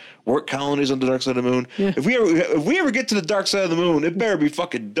moon. Work colonies on the dark side of the moon. Yeah. If we ever get to the dark side of the moon, it better be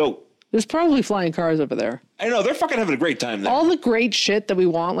fucking dope. There's probably flying cars over there. I know, they're fucking having a great time there. All the great shit that we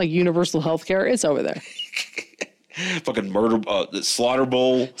want, like universal healthcare, it's over there. Fucking murder, Slaughter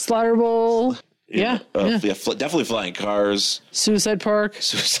Bowl. Slaughter Bowl. Yeah. Definitely flying cars. Suicide Park.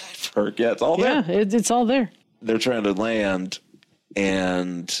 Yeah, it's all there. Yeah, it's all there. They're trying to land,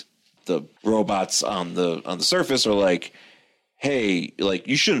 and the robots on the surface are like, hey, like,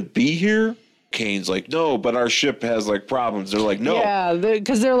 you shouldn't be here. Kane's like, no, but our ship has like problems. They're like, no. Yeah,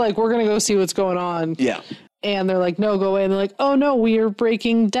 because they're like, we're going to go see what's going on. Yeah. And they're like, no, go away. And they're like, oh, no, we are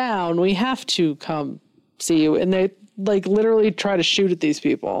breaking down. We have to come see you. And they like literally try to shoot at these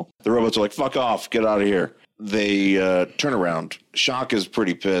people. The robots are like, fuck off, get out of here. They turn around. Shock is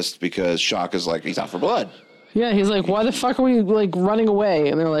pretty pissed because Shock is like, he's out for blood. Yeah, he's like, why the fuck are we like running away?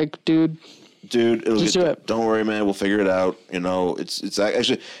 And they're like, dude, it'll just do it. Don't worry, man. We'll figure it out. You know, it's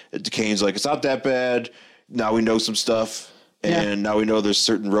actually, Kane's like, it's not that bad. Now we know some stuff. And now we know there's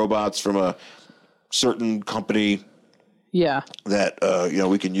certain robots from a certain company. Yeah. That,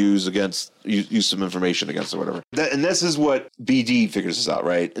 we can use some information against or whatever. And this is what BD figures this out,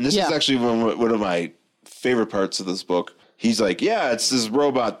 right? And this is actually one of my favorite parts of this book. He's like, yeah, it's this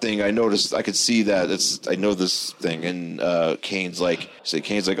robot thing. I noticed, I could see that. I know this thing. And Kane's like,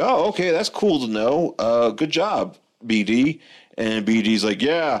 oh, okay, that's cool to know. Good job, BD. And BD's like,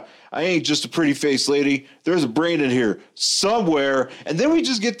 yeah, I ain't just a pretty faced lady. There's a brain in here somewhere. And then we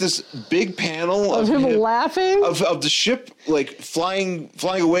just get this big panel of him laughing of the ship like flying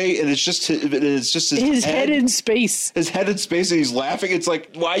away, and it's just his head in space. His head in space, and he's laughing. It's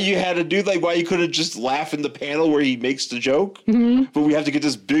like why you had to do like why you couldn't just laugh in the panel where he makes the joke, but we have to get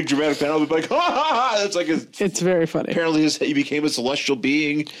this big dramatic panel. Be like, ha ha ha! It's like it's very funny. Apparently, he became a celestial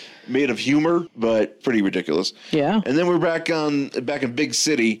being made of humor, but pretty ridiculous. Yeah. And then we're back in Big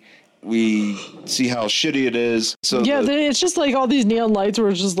City. We see how shitty it is. So yeah, it's just like all these neon lights where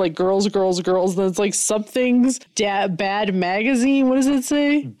it's just like girls. Then it's like something's bad magazine. What does it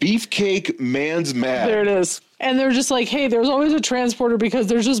say? Beefcake Man's Mad. There it is. And they're just like, hey, there's always a transporter because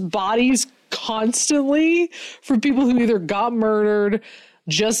there's just bodies constantly for people who either got murdered,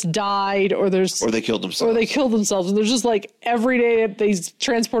 just died, or they killed themselves. And there's just like every day these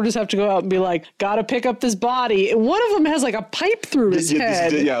transporters have to go out and be like, gotta pick up this body. And one of them has like a pipe through his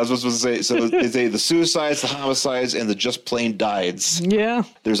head. I was supposed to say, so they say the suicides, the homicides, and the just plain dieds. Yeah.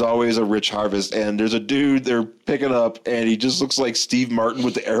 There's always a rich harvest, and there's a dude they're picking up, and he just looks like Steve Martin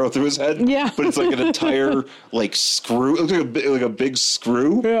with the arrow through his head. Yeah. But it's like an entire like screw. It looks like a big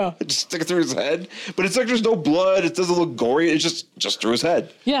screw. Yeah. Just stick it through his head. But it's like there's no blood. It doesn't look gory. It's just through his head.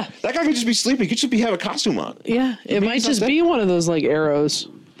 Yeah. That guy could just be sleeping. He could just have a costume on. Yeah. It might just be one of those like arrows.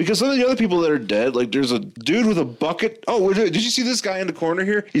 Because some of the other people that are dead, like there's a dude with a bucket. Oh, did you see this guy in the corner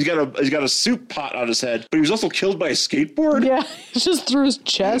here? He's got a soup pot on his head, but he was also killed by a skateboard. Yeah, it's just through his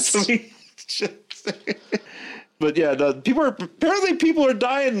chest. But yeah, apparently people are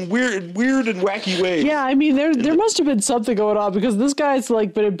dying in weird and wacky ways. Yeah, I mean there must have been something going on because this guy's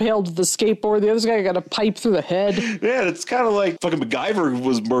like been impaled with the skateboard. The other guy got a pipe through the head. Yeah, it's kind of like fucking MacGyver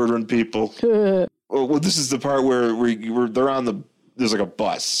was murdering people. Well, this is the part where they're on there's like a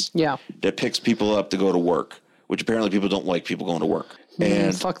bus. Yeah. That picks people up to go to work, which apparently people don't like people going to work.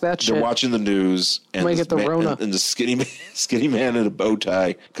 And fuck that shit. They're watching the news, and Might get the Rona. And the skinny man in a bow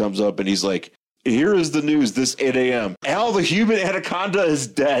tie comes up, and he's like, "Here is the news this 8 a.m. Al the human anaconda is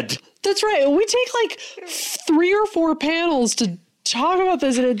dead." That's right. We take like 3 or 4 panels to talk about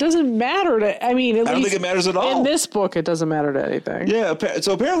this, and it doesn't matter I don't think it matters at all. In this book, it doesn't matter to anything. Yeah.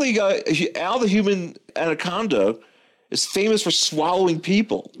 So apparently, Al the human anaconda is famous for swallowing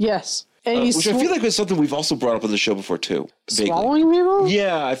people. Yes. And which I feel like is something we've also brought up on the show before too. Swallowing people?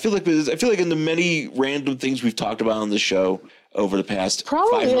 Yeah, I feel like in the many random things we've talked about on the show over the past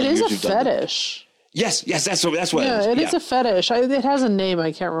probably 5 it is years a fetish. Yes, that's what yeah, it is. It is a fetish. It has a name.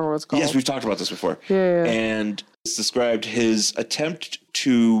 I can't remember what it's called. Yes, we've talked about this before. Yeah. And it's described his attempt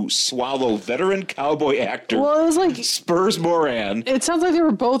to swallow veteran cowboy actor. Well, it was like Spurs Moran. It sounds like they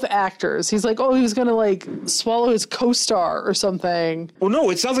were both actors. He's like, he was gonna like swallow his co-star or something. Well, no,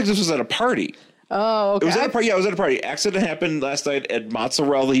 it sounds like this was at a party. Oh, okay. It was at a party. Yeah, it was at a party. Accident happened last night at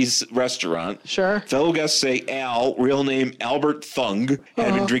Mozzarelli's restaurant. Sure. Fellow guests say Al, real name Albert Thung,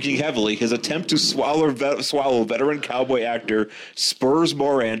 had been drinking heavily. His attempt to swallow veteran cowboy actor Spurs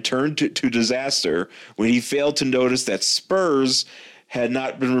Moran turned to disaster when he failed to notice that Spurs had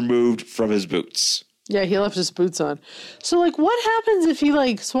not been removed from his boots. Yeah, he left his boots on. So, like, what happens if he,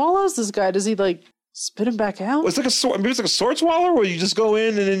 like, swallows this guy? Does he, like, spit him back out? Well, it's like it's like a sword swallower where you just go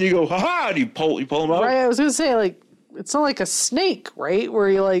in and then you go, ha-ha, and you pull him out. Right, I was going to say, like, it's not like a snake, right? Where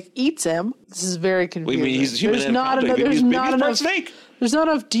he, like, eats him. This is very confusing. I mean, he's a human anaconda. There's not enough snake. There's not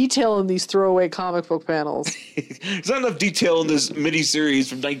enough detail in these throwaway comic book panels. There's not enough detail in this mini-series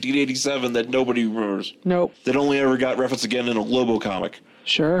from 1987 that nobody remembers. Nope. That only ever got referenced again in a Lobo comic.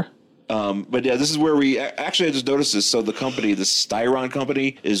 Sure. But yeah, this is where I just noticed this. So the company, the Styron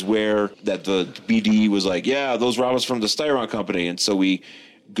company, is where that the BD was like, yeah, those robots from the Styron company. And so we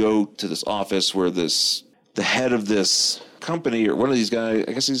go to this office where the head of this company, or one of these guys,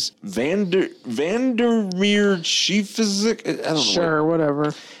 I guess he's Vandermeer Chief-Physic. I don't know. Sure,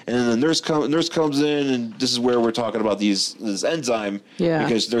 whatever. And then the nurse comes in, and this is where we're talking about this enzyme. Yeah.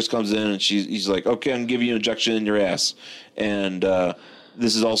 Because nurse comes in, and he's like, okay, I'm going to give you an injection in your ass. And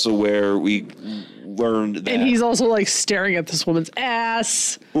this is also where we learned that. And he's also like staring at this woman's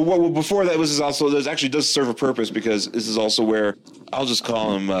ass. Well, before that, actually does serve a purpose, because this is also where I'll just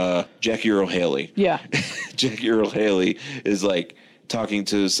call him Jackie Earle Haley. Yeah. Jackie Earle Haley is like talking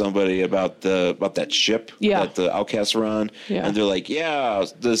to somebody about that ship that the Outcasts are on. Yeah. And they're like, yeah,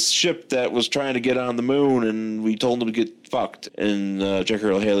 this ship that was trying to get on the moon, and we told them to get fucked. And Jackie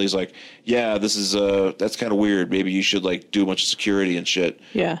Earle Haley's like, yeah, this is that's kind of weird. Maybe you should like do a bunch of security and shit.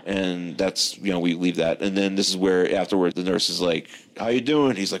 Yeah. And that's, we leave that. And then this is where afterward the nurse is like, how you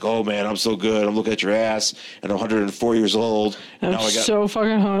doing? He's like, oh man, I'm so good. I'm looking at your ass, and I'm 104 years old. And I'm so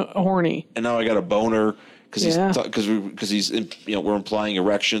fucking horny. And now I got a boner because he's we're implying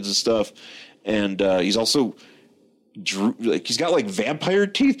erections and stuff, and he's also he's got like vampire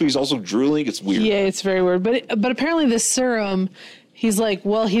teeth, but he's also drooling. It's weird. Yeah, it's very weird. But apparently this serum, he's like,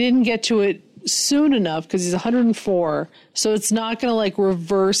 well, he didn't get to it soon enough because he's 104, so it's not going to like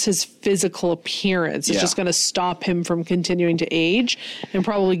reverse his physical appearance. It's just going to stop him from continuing to age and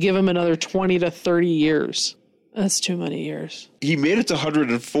probably give him another 20 to 30 years. That's too many years. He made it to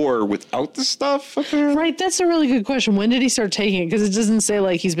 104 without the stuff, apparently. Right, that's a really good question. When did he start taking it? Because it doesn't say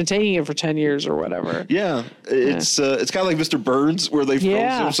like he's been taking it for 10 years or whatever. Yeah, it's kind of like Mr. Burns, where they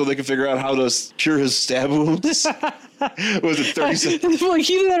froze him so they can figure out how to cure his stab wounds. Was it 37? Like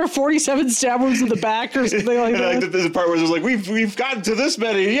he did that, or 47 stab wounds in the back or something like that. Like there's a part where it's like, we've gotten to this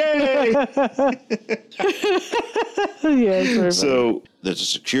many, yay! Yeah, it's very So there's a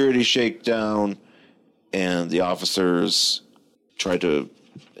security shakedown, and the officers try to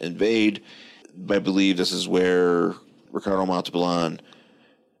invade. I believe this is where Ricardo Montalban,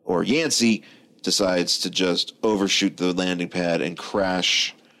 or Yancey, decides to just overshoot the landing pad and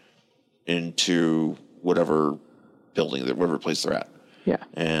crash into whatever building, whatever place they're at. Yeah.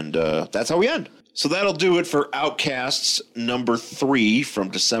 And that's how we end. So that'll do it for Outcasts number 3 from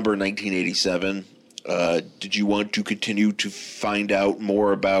December 1987. Did you want to continue to find out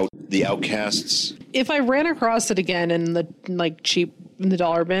more about the Outcasts? If I ran across it again in the cheap in the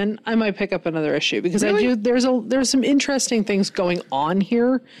dollar bin, I might pick up another issue because Really? There's some interesting things going on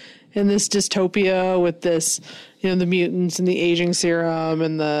here in this dystopia with this, the mutants and the aging serum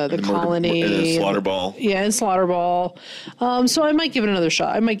and the colony and the slaughter ball. Yeah, and slaughter ball. So I might give it another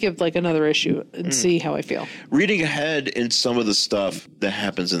shot. I might give another issue and see how I feel. Reading ahead in some of the stuff that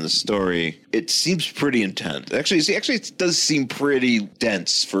happens in the story, it seems pretty intense. Actually, it does seem pretty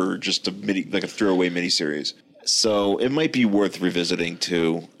dense for just a throwaway miniseries. So it might be worth revisiting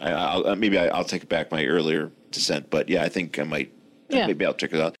too. I'll take back my earlier dissent, but yeah, I think I might. Yeah. Maybe I'll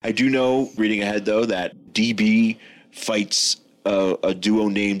check it out. I do know, reading ahead though, that DB fights a duo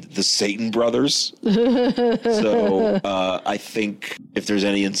named the Satan Brothers. So I think if there's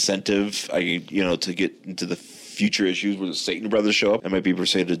any incentive, to get into the future issues where the Satan Brothers show up, I might be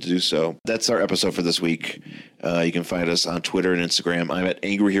persuaded to do so. That's our episode for this week. You can find us on Twitter and Instagram. I'm at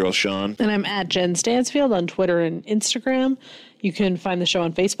Angry Hero Sean. And I'm at Jen Stansfield on Twitter and Instagram. You can find the show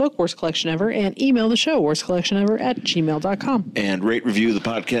on Facebook, Worst Collection Ever, and email the show, worstcollectionever@gmail.com. And rate, review the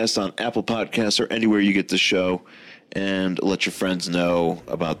podcast on Apple Podcasts or anywhere you get the show. And let your friends know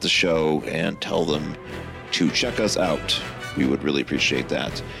about the show and tell them to check us out. We would really appreciate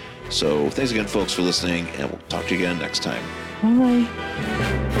that. So thanks again, folks, for listening, and we'll talk to you again next time.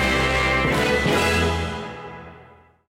 Bye.